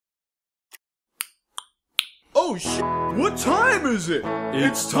Oh shit! What time is it?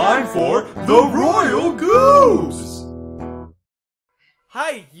 It's time for the Royal Goobs!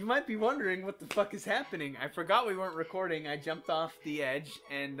 Hi, you might be wondering what the fuck is happening. I forgot we weren't recording. I jumped off the edge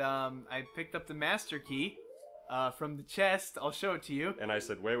and I picked up the master key from the chest. I'll show it to you. And I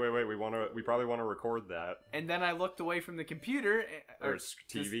said, wait, we probably want to record that. And then I looked away from the computer, or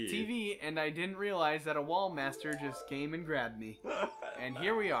TV, and I didn't realize that a wall master just came and grabbed me. And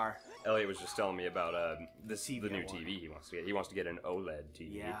here we are. Elliot was just telling me about the new TV he wants to get. He wants to get an OLED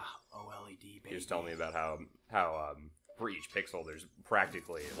TV. Yeah, OLED, baby. He was telling me about how for each pixel there's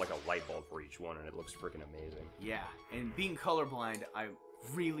practically like a light bulb for each one, and it looks freaking amazing. Yeah, and being colorblind, I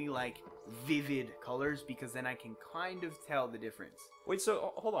really like vivid colors because then I can kind of tell the difference. Wait,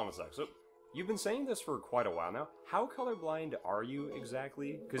 so hold on a sec. So you've been saying this for quite a while now. How colorblind are you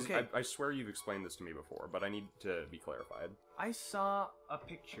exactly? Because okay. I swear you've explained this to me before, but I need to be clarified. I saw a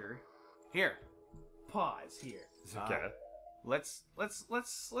picture. Here, pause here. Okay. Let's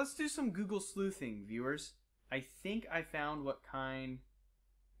do some Google sleuthing, viewers. I think I found out what kind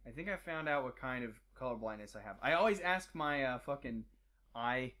of colorblindness I have. I always ask my fucking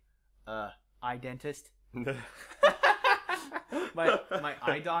eye dentist, my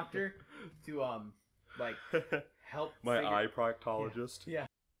eye doctor, to like help. My eye proctologist. Yeah.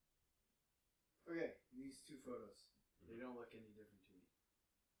 Okay, these two photos. They don't look any different to me.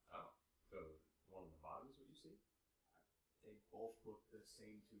 Oh, so one on the bottom is what you see? They both look the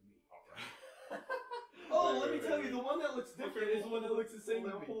same to me. All right. Oh, let me tell you, the one that looks different is the one that looks the same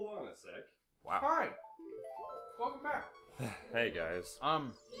to me. Hold on a sec. Wow. Hi. Welcome back. Hey guys.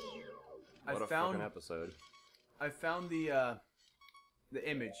 What a fucking episode. I found the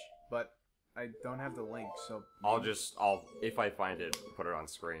image, but I don't have the link, so I'll if I find it, put it on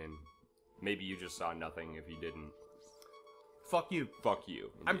screen. Maybe you just saw nothing if you didn't. Fuck you. Fuck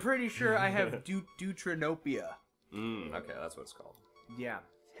you. Indeed. I'm pretty sure I have Deuteranopia. Okay, that's what it's called. Yeah,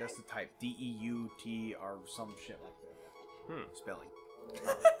 that's the type. D-E-U-T or some shit like that. Spelling.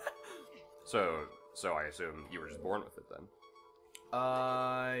 So I assume you were just born with it then?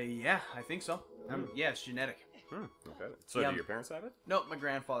 Yeah, I think so. Yeah, it's genetic. Okay. So Yeah. do your parents have it? Nope, my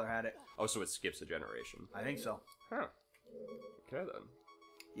grandfather had it. Oh, so it skips a generation. I think so. Huh. Okay then.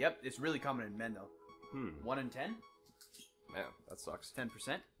 Yep, it's really common in men though. 1 in 10? Man, that sucks.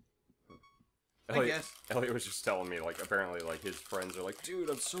 10%? Elliot, I guess. Elliot was just telling me, like, apparently, like, his friends are like, dude,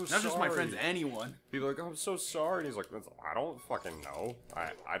 I'm so sorry. Not just my friends, anyone. People are like, oh, I'm so sorry. And he's like, I don't fucking know.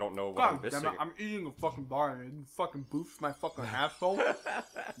 I don't know what I'm missing. Damn it, I'm eating a fucking bar and it fucking boofs my fucking asshole.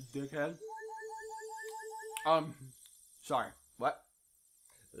 Dickhead. Sorry. What?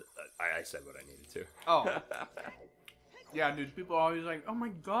 I said what I needed to. Oh. Yeah, dude, people are always like, oh my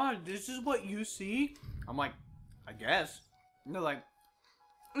god, this is what you see? I'm like, I guess. And they're like,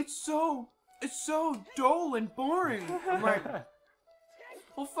 it's so dull and boring. I'm like,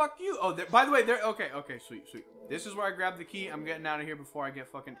 well, fuck you. Oh, by the way, okay, sweet. This is where I grab the key. I'm getting out of here before I get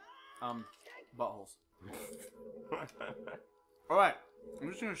fucking, buttholes. Alright, I'm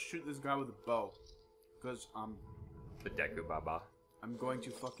just gonna shoot this guy with a bow. Because, The Deku Baba. I'm going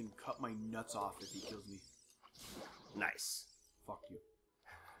to fucking cut my nuts off if he kills me. Nice. Fuck you.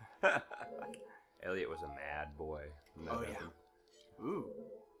 Elliot was a mad boy. Oh, yeah. Ooh.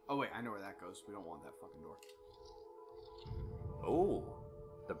 Oh, wait, I know where that goes. We don't want that fucking door. Oh.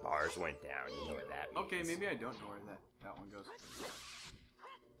 The bars went down. You know what that means. Okay, maybe I don't know where that one goes.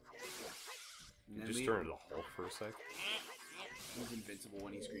 You just turned into the Hulk for a sec. He's invincible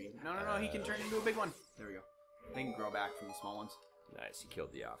when he's green. No, he can turn into a big one. There we go. They can grow back from the small ones. Nice, he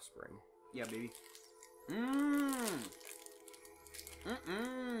killed the offspring. Yeah, baby.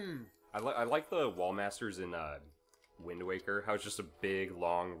 I like the wall masters in Wind Waker. How it's just a big,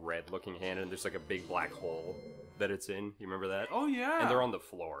 long, red-looking hand, and there's like a big black hole that it's in. You remember that? Oh yeah. And they're on the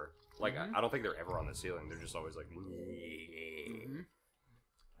floor. Like I don't think they're ever on the ceiling. They're just always like.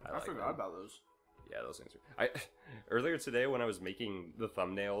 I forgot about those. Yeah, those things are. Earlier today when I was making the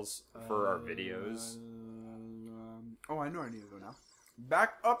thumbnails for our videos. Oh, I know I need to go now.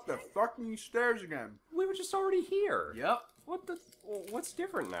 Back up the fucking stairs again. We were just already here. Yep. What's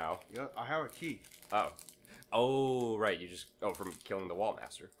different now? Yep, I have a key. Oh, right. You just from killing the wall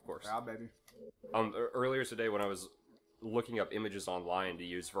master, of course. Yeah, baby. Earlier today when I was looking up images online to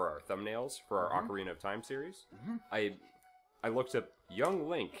use for our thumbnails for our Ocarina of Time series, I looked up young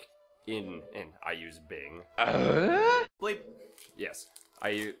Link and I use Bing. Bleep. Yes,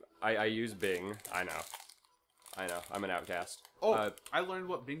 I use Bing. I know. I'm an outcast. Oh, I learned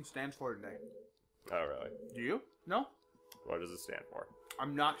what Bing stands for today. Oh, really? Do you? No? What does it stand for?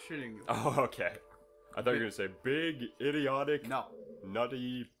 I'm not shitting you. Oh, okay. I thought you were going to say big, idiotic, no,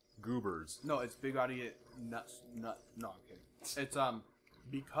 nutty, Goobers. No, it's big audio nuts. No, I'm kidding. It's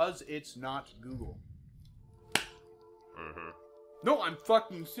because it's not Google. Mm-hmm. No, I'm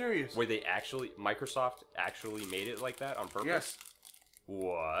fucking serious. Wait, Microsoft actually made it like that on purpose? Yes.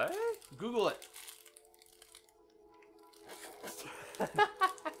 What? Google it.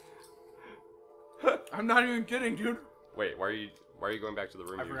 I'm not even kidding, dude. Wait, why are you going back to the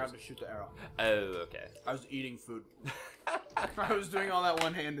room? I forgot to shoot the arrow. Oh, okay. I was eating food. I was doing all that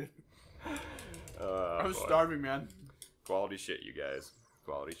one-handed. I was starving, man. Quality shit, you guys.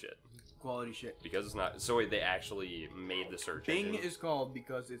 Quality shit. Quality shit. Because it's not. So wait, they actually made the search Bing engine. is called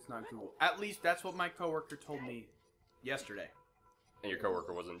because it's not Google. At least that's what my coworker told me yesterday. And your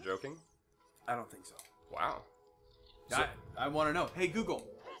coworker wasn't joking? I don't think so. Wow. So, I want to know. Hey, Google.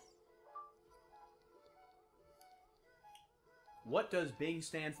 What does Bing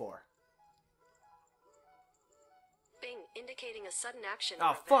stand for? Bing, indicating a sudden action.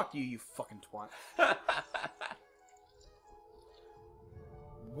 Oh, fuck you, you fucking twat.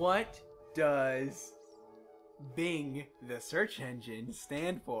 What does Bing, the search engine,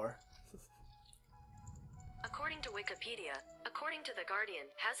 stand for? According to Wikipedia, according to The Guardian,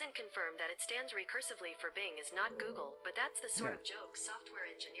 hasn't confirmed that it stands recursively for Bing is not Google, but that's the sort of joke software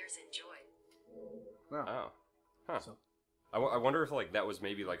engineers enjoy. Wow. oh. Huh. So, I wonder if like that was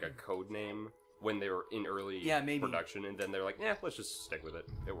maybe like a code name when they were in early maybe. production, and then they're like, yeah, let's just stick with it.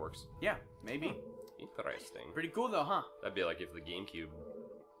 It works. yeah, maybe. Interesting. Pretty cool though, huh? That'd be like if the GameCube,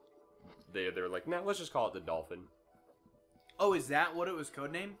 they're like, nah, let's just call it the Dolphin. Oh, is that what it was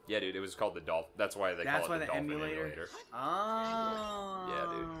codenamed? Yeah, dude, it was called the Dolphin. That's why they That's call it why the the Dolphin emulator? Oh.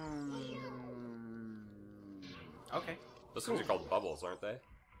 Yeah, Okay. Those things are called bubbles, aren't they?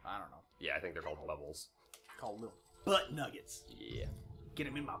 I don't know. Yeah, I think they're called bubbles. Called little butt nuggets. Yeah. Get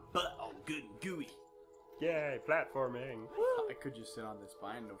them in my butt all good and gooey. Yay, platforming. I could just sit on this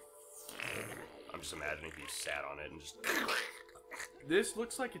vine. I'm just imagining if you sat on it and just. This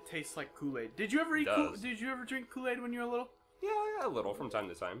looks like it tastes like Kool-Aid. Did you ever eat? Did you ever drink Kool-Aid when you were little? Yeah, a little from time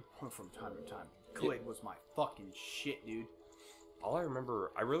to time. From time to time. Kool-Aid was my fucking shit, dude. All I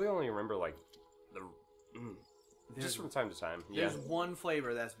remember, I really only remember like the. Just from time to time. Yeah. There's one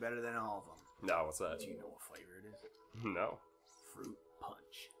flavor that's better than all of them. No, what's that? Do you know what flavor it is? No. Fruit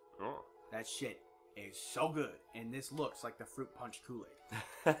punch. Oh. That shit is so good, and this looks like the fruit punch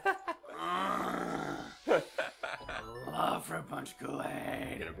Kool-Aid. Love fruit punch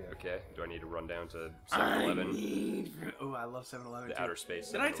Kool-Aid. Gonna be okay. Do I need to run down to 7-Eleven? Oh, I love 7-Eleven The too. outer space.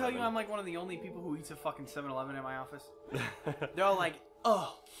 Did I tell you 7-Eleven? I'm like one of the only people who eats a fucking 7-Eleven in my office? They're all like,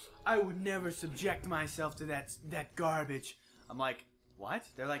 oh, I would never subject myself to that garbage. I'm like, what?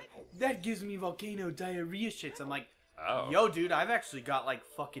 They're like, that gives me volcano diarrhea shits. I'm like, Oh. yo, dude, I've actually got like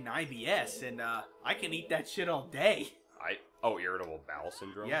fucking IBS, and I can eat that shit all day. Irritable bowel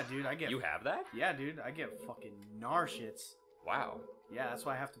syndrome? Yeah, dude, I get. You have that? Yeah, dude, I get fucking gnar shits. Wow. Yeah, that's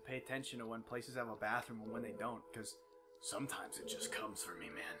why I have to pay attention to when places have a bathroom and when they don't, because sometimes it just comes for me,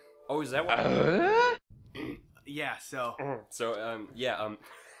 man. Oh, is that what? Yeah, so. So,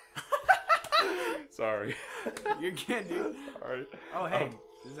 Sorry. You can't, dude. Sorry. Oh, hey,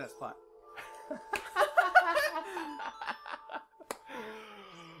 this is that spot.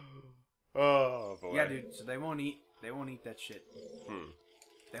 Oh, boy. Yeah, dude, so they won't eat that shit.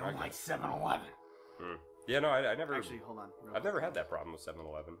 They don't like 7-Eleven. Yeah, no, I never. Actually, hold on. I've never had that problem with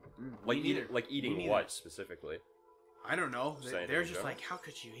 7-Eleven. me neither. Like eating Me neither. what specifically? I don't know. Just anything They're in just general? like, how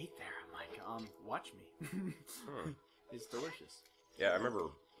could you eat there? I'm like, watch me. It's delicious. Yeah, I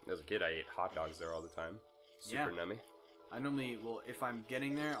remember as a kid I ate hot dogs there all the time. Super nummy. I normally, if I'm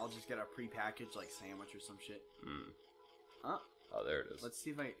getting there, I'll just get a prepackaged, like, sandwich or some shit. Huh? Oh, there it is. Let's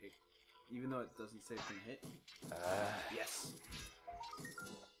see if even though it doesn't say it's gonna hit. Yes.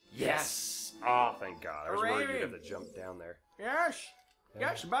 Yes! Oh, thank God. I was worried Hooray! you'd have to jump down there. Yes!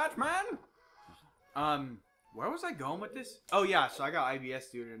 Yes, Batman! Where was I going with this? Oh, yeah, so I got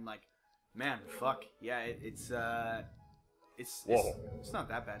IBS, dude, and, like, man, fuck. Yeah, it's not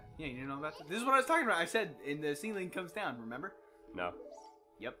that bad. Yeah, you know about that? This is what I was talking about. I said, in the ceiling comes down, remember? No.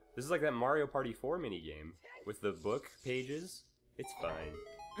 Yep. This is like that Mario Party 4 minigame with the book pages. It's fine.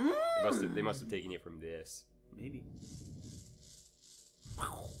 They must have taken it from this. Maybe.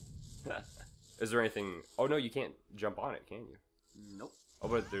 Is there anything... Oh, no, you can't jump on it, can you? Nope. Oh,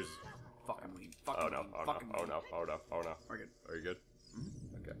 but there's... Fucking weed. Oh, Fucking no. weed. Oh, no. Fucking Oh, weed. no. Oh, no. Oh, no. We're good. Are you good?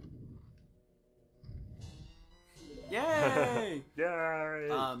 Okay. Yay!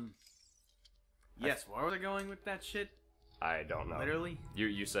 Yay! Yes, where was I going with that shit? I don't know. Literally?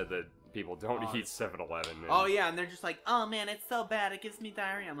 You said that people don't eat 7-Eleven. Oh, yeah, and they're just like, oh, man, it's so bad, it gives me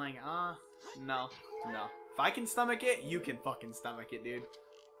diarrhea. I'm like, no. If I can stomach it, you can fucking stomach it, dude.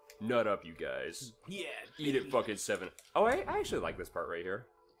 Nut up, you guys. Yeah. Eat it, fucking 7. Oh, I actually like this part right here.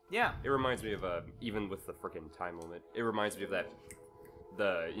 Yeah. It reminds me of, even with the freaking time limit, it reminds me of that,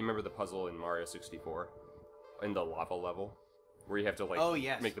 you remember the puzzle in Mario 64? In the lava level? Where you have to, like, oh,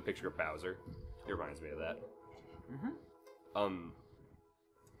 yes. make the picture of Bowser? It reminds me of that.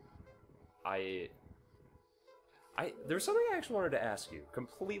 There's something I actually wanted to ask you,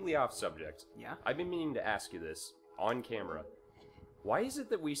 completely off subject. Yeah? I've been meaning to ask you this, on camera. Why is it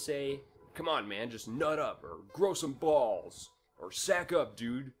that we say, come on, man, just nut up, or grow some balls, or sack up,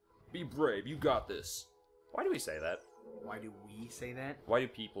 dude, be brave, you got this? Why do we say that? Why do we say that? Why do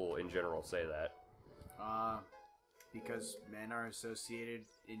people in general say that? Because men are associated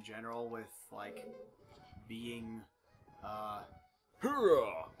in general with, like, being,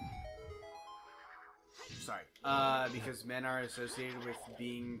 Hurrah! sorry. Because men are associated with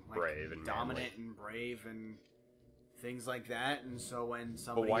being, like, Brave and dominant manly. and brave and things like that, and so when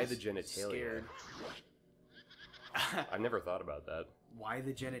somebody But why is the genitalia? scared... I've never thought about that. Why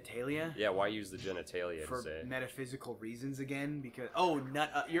the genitalia? Yeah, why use the genitalia For to say? metaphysical reasons again? Because nut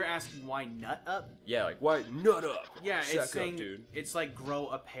up. You're asking why nut up? Yeah, like why nut up? Yeah, Sack it's saying up, dude. it's like grow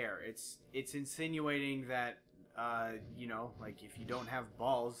a pair. It's insinuating that you know, like if you don't have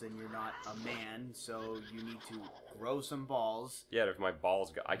balls, then you're not a man. So you need to grow some balls. Yeah, if my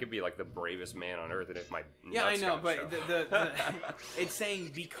balls got, I could be like the bravest man on earth, and if my Yeah, I nuts know, got but shoved. the it's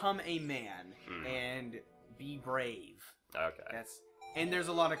saying become a man and be brave. Okay. And there's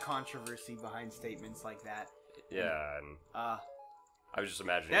a lot of controversy behind statements like that. Yeah, and I was just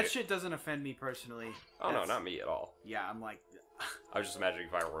imagining That it. shit doesn't offend me personally. Oh no, That's- not me at all. Yeah, I'm like... I was just imagining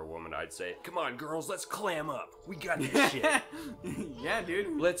if I were a woman, I'd say, "Come on, girls, let's clam up. We got this shit. Yeah,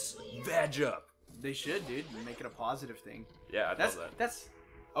 dude. Let's vag up." They should, dude. Make it a positive thing. Yeah, I'd love that. That's...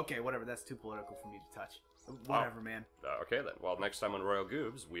 Okay, whatever. That's too political for me to touch. Whatever, man. Okay then. Well, next time on Royal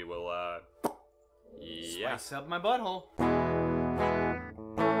Goobs, we will. Yeah. Spice up my butthole.